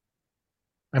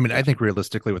 I mean, I think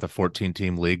realistically with a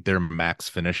 14-team league, their max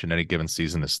finish in any given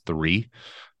season is 3.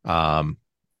 And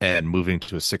moving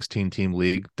to a 16-team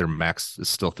league, their max is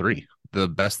still 3. The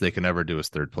best they can ever do is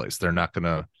 3rd place. They're not going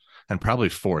to, and probably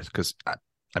 4th, because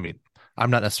I mean,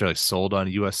 I'm not necessarily sold on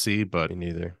USC, but Me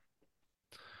neither.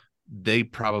 They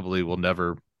probably will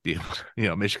never be,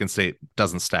 Michigan State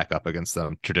doesn't stack up against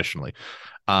them traditionally.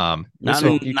 Not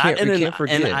in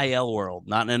an NIL world.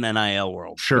 Not in an NIL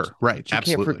world. Sure, right.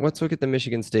 Absolutely. Let's look at the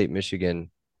Michigan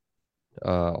State-Michigan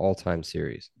all-time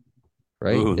series.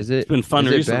 Right? Ooh, it's been fun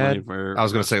recently. I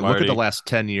was going to say, look at the last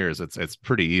 10 years. It's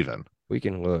pretty even. We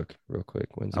can look real quick.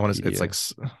 It's like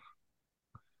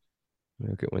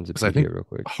look at Wikipedia real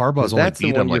quick. Harbaugh's only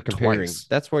beat them like twice.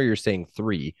 That's why you're saying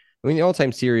 3. I mean, the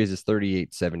all-time series is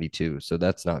 38-72, so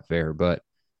that's not fair. But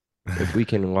if we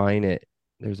can line it,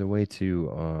 there's a way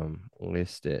to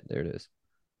list it. There it is.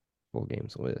 Full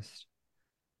games list.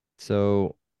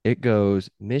 So it goes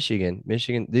Michigan.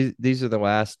 These are the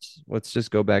last. Let's just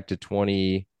go back to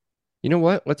 20. You know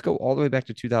what? Let's go all the way back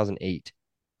to 2008.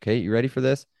 Okay, you ready for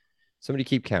this? Somebody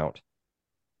keep count.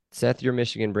 Seth, you're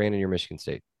Michigan. Brandon, you're Michigan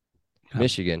State.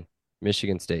 Michigan,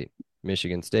 Michigan State,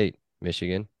 Michigan State,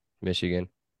 Michigan, Michigan,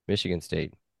 Michigan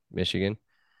State, Michigan,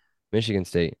 Michigan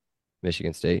State,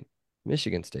 Michigan State,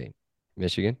 Michigan State,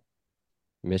 Michigan,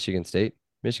 Michigan State,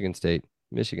 Michigan State,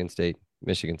 Michigan State,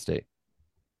 Michigan State.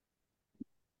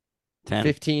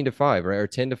 15-5, right? Or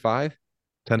 10-5?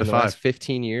 10-5. Last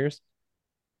 15 years.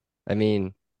 I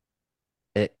mean,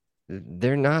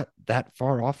 they're not that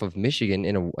far off of Michigan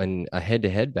in a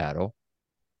head-to-head battle.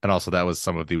 And also, that was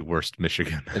some of the worst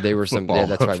Michigan. They were some. Yeah,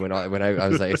 that's why when I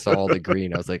was like, I saw all the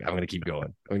green, I was like, I'm going to keep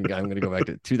going. I'm going to go back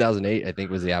to 2008. I think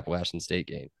was the Appalachian State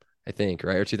game. I think,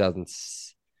 right, or 2000,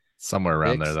 somewhere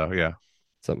around there though. Yeah,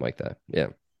 something like that. Yeah,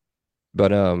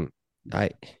 but I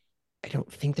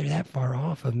don't think they're that far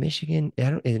off of Michigan.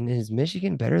 And is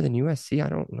Michigan better than USC? I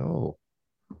don't know.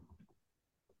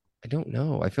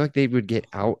 I feel like they would get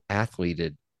out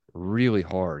athleted really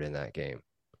hard in that game.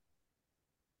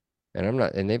 And I'm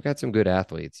not, and they've got some good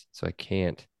athletes, so I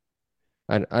can't.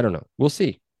 I don't know. We'll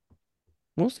see.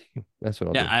 That's what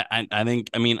I'll do. I think.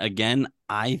 I mean, again,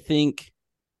 I think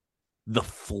the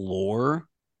floor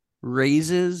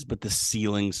raises, but the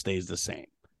ceiling stays the same.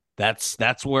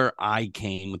 That's where I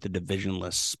came with the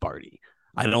divisionless Sparty.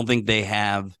 I don't think they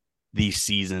have these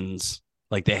seasons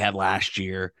like they had last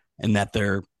year, and that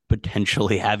they're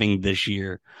potentially having this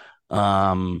year.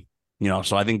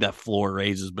 So I think that floor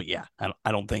raises, but yeah,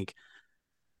 I don't think.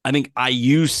 I think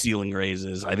IU ceiling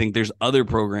raises. I think there's other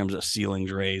programs that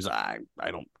ceilings raise. I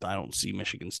don't see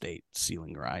Michigan State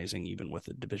ceiling rising even with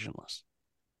a divisionless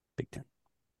Big Ten.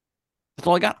 That's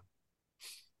all I got.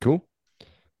 Cool.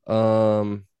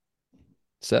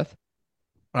 Seth.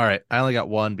 All right, I only got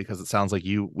one because it sounds like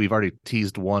we've already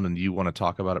teased one and you want to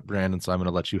talk about it, Brandon. So I'm going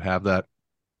to let you have that.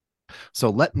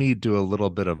 So let me do a little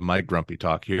bit of my grumpy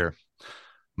talk here.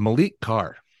 Malik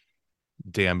Carr,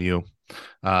 damn you.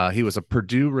 He was a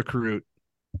Purdue recruit,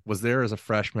 was there as a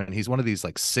freshman. He's one of these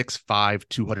like 6'5",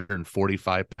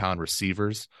 245-pound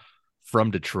receivers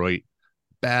from Detroit.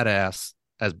 Badass,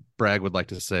 as Bragg would like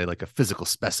to say, like a physical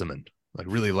specimen. Like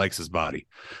really likes his body.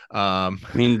 I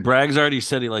mean, Bragg's already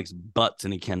said he likes butts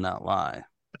and he cannot lie.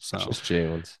 So Just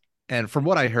Jalen's. And from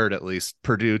what I heard, at least,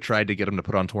 Purdue tried to get him to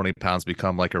put on 20 pounds,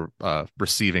 become like a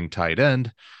receiving tight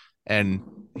end. And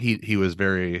he was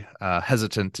very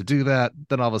hesitant to do that.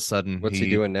 Then all of a sudden, What's he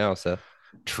doing now, Seth?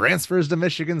 transfers to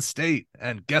Michigan State.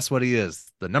 And guess what he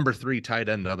is? The number 3 tight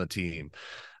end on the team.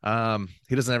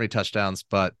 He doesn't have any touchdowns,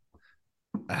 but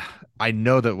I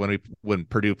know that when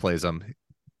Purdue plays him,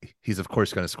 he's of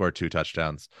course going to score 2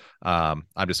 touchdowns. I'm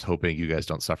just hoping you guys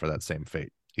don't suffer that same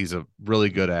fate. He's a really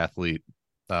good athlete,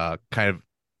 but I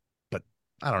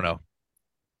don't know.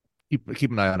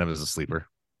 Keep an eye on him as a sleeper.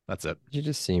 That's it. You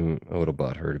just seem a little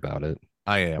butthurt about it.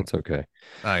 I am. It's okay.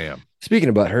 I am. Speaking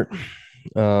of butthurt,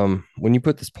 when you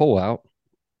put this poll out,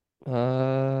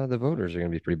 the voters are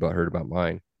going to be pretty butthurt about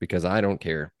mine because I don't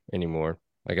care anymore.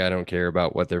 Like, I don't care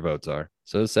about what their votes are.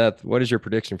 So, Seth, what is your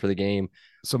prediction for the game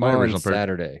So my on original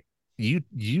Saturday?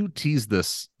 You teased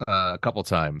this a couple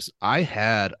times. I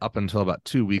had up until about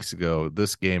 2 weeks ago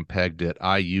this game pegged at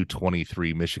IU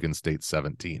 23, Michigan State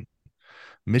 17.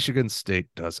 Michigan State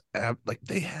does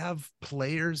they have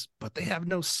players, but they have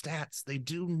no stats. They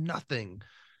do nothing.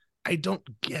 I don't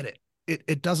get it.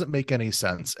 It doesn't make any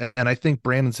sense. And I think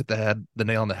Brandon's hit the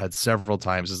nail on the head several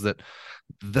times, is that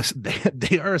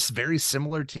they are a very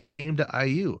similar team to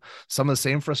IU. Some of the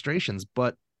same frustrations,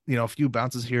 but a few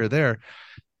bounces here or there.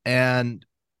 And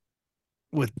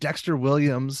with Dexter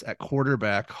Williams at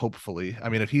quarterback, hopefully, I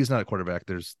mean, if he's not a quarterback,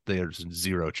 there's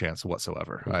zero chance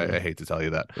whatsoever. Mm-hmm. I hate to tell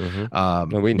you that.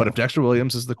 Mm-hmm. But if Dexter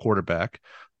Williams is the quarterback,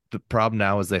 the problem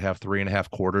now is they have 3.5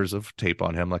 quarters of tape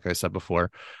on him. Like I said before,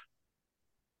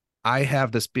 I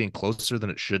have this being closer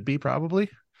than it should be probably.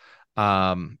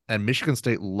 And Michigan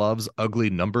State loves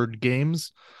ugly numbered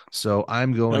games. So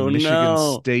I'm going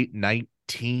Michigan State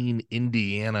 19,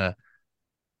 Indiana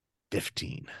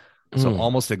 15. So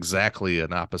almost exactly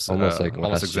an opposite,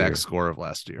 almost exact score of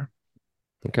last year.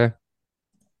 Okay.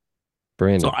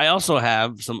 Brandon. So I also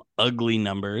have some ugly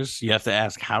numbers. You have to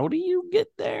ask, how do you get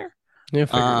there? Yeah,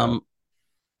 figure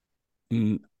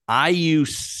it out. IU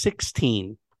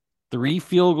 16, 3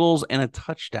 field goals and a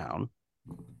touchdown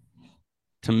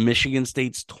to Michigan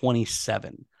State's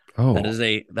 27. Oh,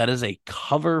 that is a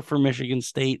cover for Michigan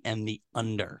State and the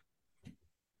under.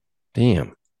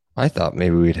 Damn. I thought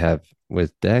maybe we'd have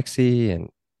with Dexy and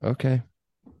okay.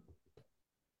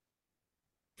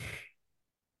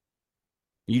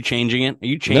 You changing it? Are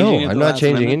you changing it? No, I'm not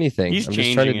changing anything. He's I'm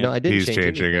changing just trying to. it. No, I didn't. He's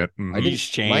changing it. I didn't. He's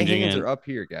changing my hands it. are up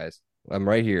here, guys. I'm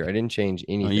right here. I didn't change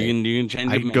anything. You can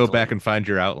change. I can go back and find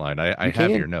your outline. I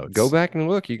have your notes. Go back and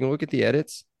look. You can look at the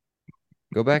edits.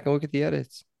 Go back and look at the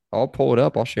edits. I'll pull it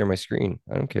up. I'll share my screen.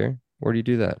 I don't care. Where do you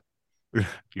do that?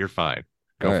 You're fine.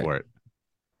 Go for it.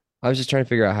 I was just trying to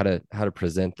figure out how to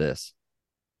present this.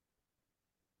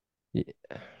 You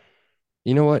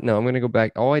know what? No, I'm going to go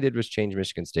back. All I did was change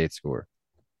Michigan State's score.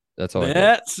 That's all I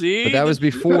did. See, but that was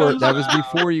before. That was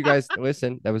before you guys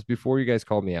listen. That was before you guys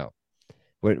called me out.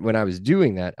 When I was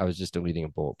doing that, I was just deleting a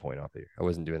bullet point off here. I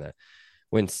wasn't doing that.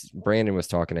 When Brandon was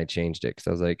talking, I changed it because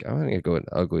I was like, I'm going to go with an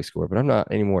ugly score, but I'm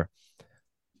not anymore.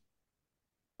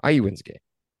 IU wins the game.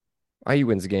 IU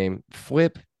wins the game.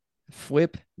 Flip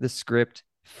the script.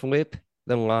 Flip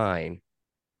the line.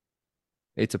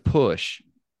 It's a push.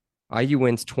 IU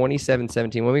wins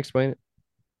 27-17. Let me explain it.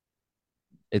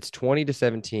 It's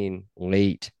 20-17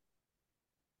 late.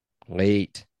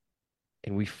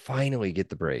 And we finally get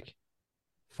the break.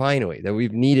 Finally, that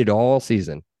we've needed all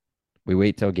season. We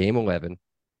wait till game 11.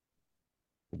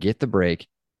 Get the break.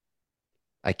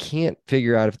 I can't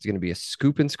figure out if it's going to be a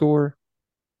scoop and score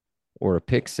or a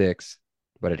pick six,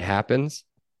 but it happens.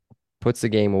 Puts the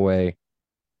game away.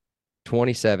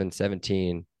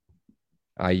 27-17.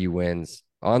 IU wins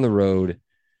on the road.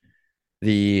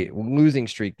 The losing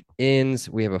streak ends.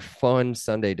 We have a fun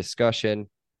Sunday discussion.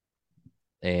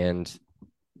 And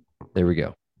there we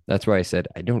go. That's why I said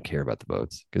I don't care about the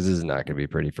votes because this is not going to be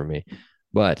pretty for me.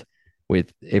 But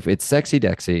if it's Sexy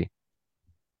Dexy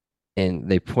and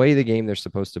they play the game they're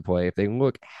supposed to play, if they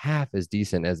look half as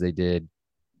decent as they did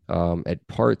at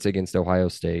parts against Ohio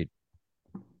State,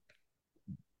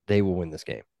 they will win this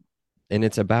game. And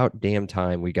it's about damn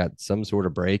time we got some sort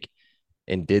of break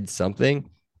and did something.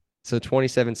 So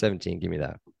 27-17, give me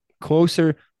that.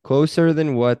 Closer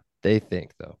than what they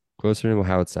think, though. Closer than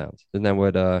how it sounds. Isn't that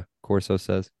what Corso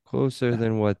says? Closer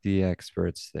than what the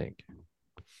experts think.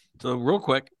 So real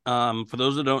quick, for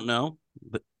those that don't know,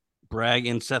 Bragg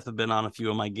and Seth have been on a few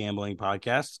of my gambling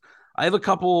podcasts. I have a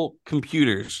couple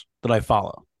computers that I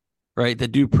follow, right,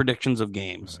 that do predictions of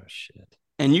games. Oh, shit.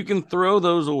 And you can throw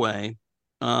those away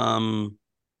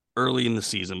early in the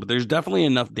season, but there's definitely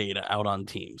enough data out on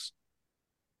teams.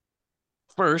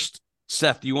 First,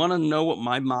 Seth, do you want to know what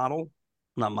my model,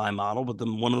 not my model, but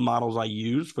one of the models I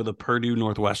use for the Purdue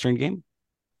Northwestern game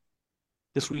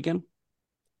this weekend?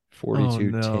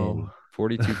 42-10.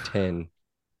 42-10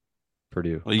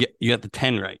 Purdue. Well, you got the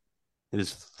 10 right. It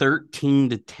is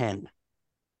 13-10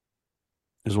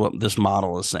 is what this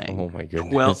model is saying. Oh, my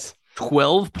goodness.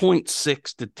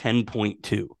 12.6 to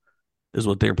 10.2 is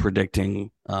what they're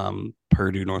predicting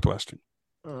Purdue Northwestern.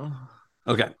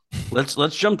 Okay,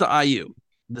 let's jump to IU.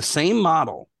 The same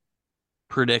model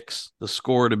predicts the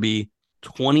score to be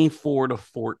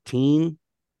 24-14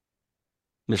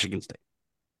 Michigan State.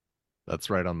 That's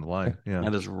right on the line. Yeah.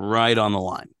 That is right on the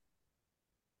line.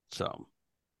 So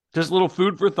just a little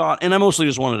food for thought. And I mostly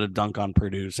just wanted to dunk on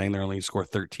Purdue, saying they're only going to score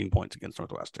 13 points against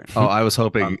Northwestern. Oh, I was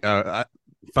hoping. Part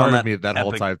of me that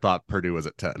whole time thought Purdue was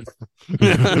at 10.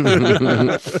 It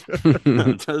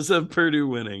does have Purdue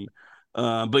winning.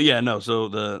 But yeah, no. So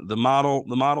the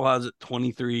model has it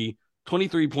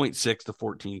 23.6 to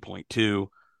 14.2.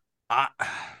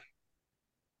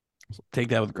 Take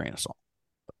that with a grain of salt.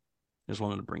 Just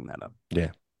wanted to bring that up.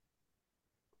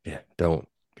 Yeah, don't,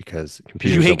 because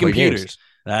computers you hate don't play computers. games.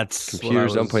 That's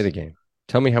Computers don't play the game.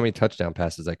 Tell me how many touchdown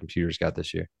passes that computers got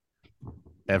this year.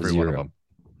 Every one of them.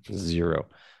 0.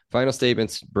 Final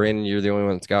statements. Brandon, you're the only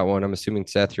one that's got one. I'm assuming,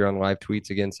 Seth, you're on live tweets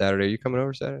again Saturday. Are you coming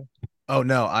over Saturday? Oh,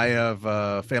 no. I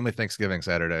have family Thanksgiving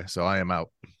Saturday, so I am out.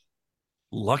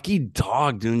 Lucky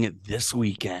dog doing it this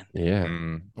weekend. Yeah.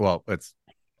 Well,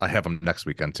 I have them next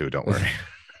weekend too. Don't worry.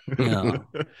 No,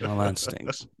 well, that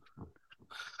stinks.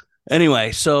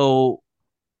 Anyway, so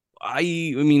I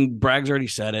mean, Bragg's already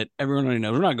said it. Everyone already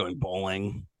knows we're not going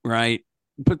bowling, right?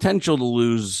 Potential to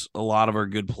lose a lot of our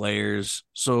good players.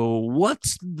 So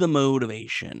what's the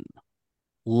motivation?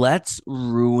 Let's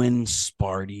ruin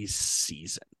Sparty's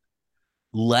season.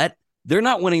 They're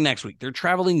not winning next week. They're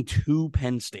traveling to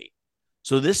Penn State.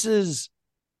 So this is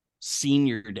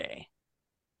senior day,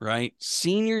 right?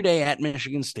 Senior day at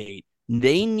Michigan State.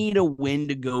 They need a win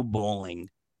to go bowling.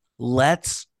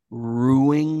 Let's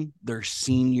ruin their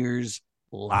seniors'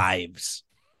 lives.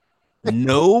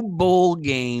 No bowl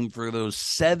game for those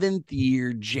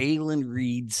 7th-year Jalen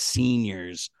Reed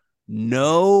seniors.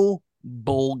 No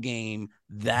bowl game.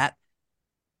 That's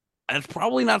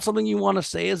probably not something you want to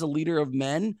say as a leader of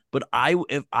men, but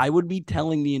if I would be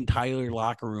telling the entire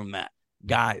locker room that,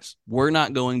 guys, we're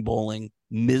not going bowling.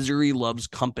 Misery loves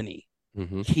company.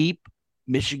 Mm-hmm. Keep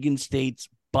Michigan State's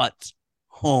butts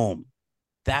home.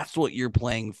 That's what you're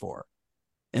playing for.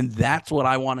 And that's what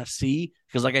I want to see.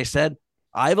 Because like I said,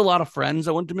 I have a lot of friends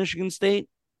that went to Michigan State.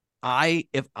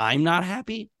 If I'm not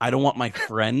happy, I don't want my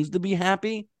friends to be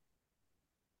happy.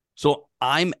 So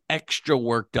I'm extra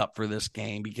worked up for this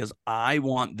game because I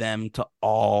want them to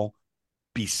all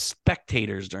be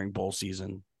spectators during bowl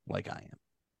season like I am.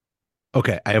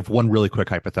 Okay, I have one really quick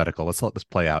hypothetical. Let's let this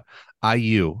play out.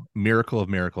 IU, miracle of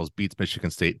miracles, beats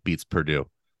Michigan State, beats Purdue.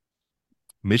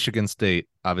 Michigan State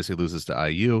obviously loses to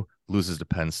IU, loses to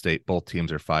Penn State. Both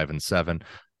teams are 5-7.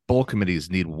 Bowl committees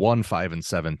need one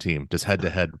 5-7 team. Does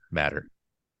head-to-head matter?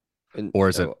 Or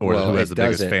is it, or who has the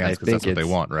biggest fans? Because that's what they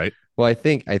want, right? Well, I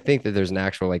think that there's an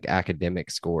actual like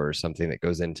academic score or something that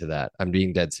goes into that. I'm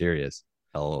being dead serious.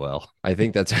 LOL. I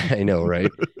think that's, I know,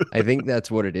 right? I think that's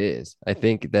what it is. I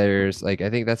think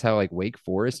that's how like Wake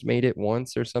Forest made it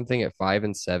once or something at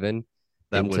 5-7.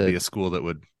 That would be a school that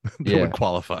would would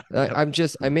qualify.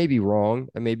 I may be wrong.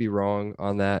 I may be wrong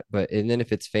on that, and then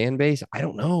if it's fan base, I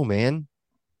don't know, man.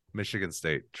 Michigan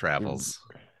State travels.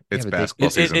 It's Yeah, basketball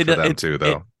season for them too,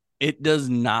 though. It does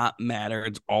not matter.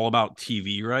 It's all about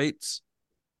TV rights,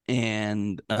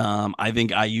 and I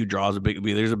think IU draws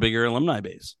there's a bigger alumni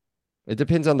base. It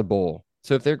depends on the bowl.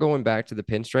 So if they're going back to the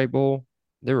Pinstripe Bowl,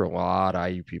 there were a lot of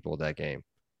IU people at that game.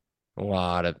 A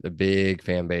lot of the big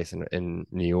fan base in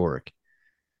New York.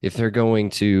 If they're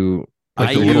going to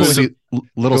like the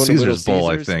Little Caesars Bowl,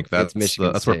 I think that's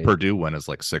where Purdue went is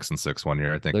like 6-6 one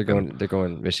year. I think they're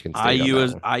going Michigan State.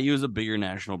 IU is a bigger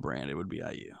national brand. It would be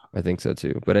IU. I think so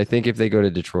too. But I think if they go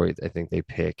to Detroit, I think they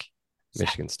pick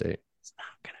Michigan State. It's not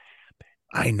gonna happen.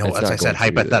 I know. As I said,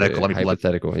 hypothetical.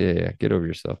 Hypothetical. Yeah. Get over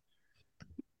yourself.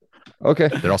 Okay.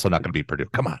 They're also not going to beat Purdue.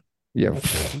 Come on. Yeah.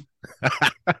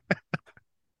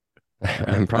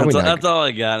 I'm probably not. That's all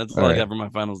I got. That's all I got for my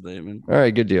final statement. All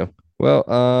right, good deal. Well,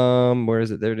 where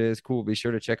is it? There it is. Cool. Be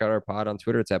sure to check out our pod on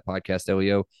Twitter. It's at Podcast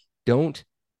LEO. Don't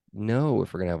know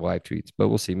if we're gonna have live tweets, but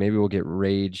we'll see. Maybe we'll get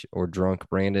Rage or Drunk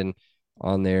Brandon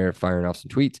on there firing off some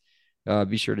tweets.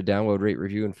 Be sure to download, rate,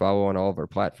 review, and follow on all of our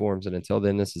platforms. And until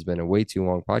then, this has been a way too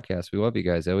long podcast. We love you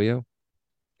guys. Elio.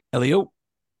 Elio.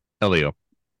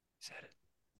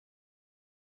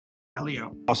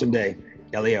 Elio. Awesome day.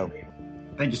 Elio.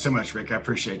 Thank you so much, Rick. I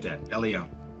appreciate that. Elio.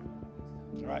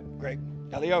 All right, great.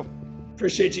 Elio.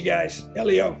 Appreciate you guys.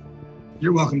 Elio.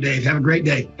 You're welcome, Dave. Have a great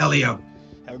day. Elio.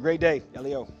 Have a great day.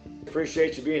 Elio.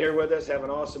 Appreciate you being here with us. Have an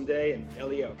awesome day. And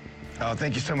Elio. Oh,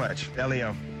 thank you so much.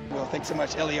 Elio. Well, thanks so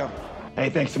much, Elio. Hey,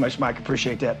 thanks so much, Mike.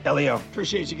 Appreciate that. Elio.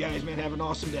 Appreciate you guys, man. Have an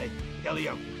awesome day.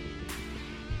 Elio.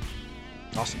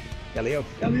 Awesome. Elio.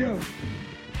 Elio.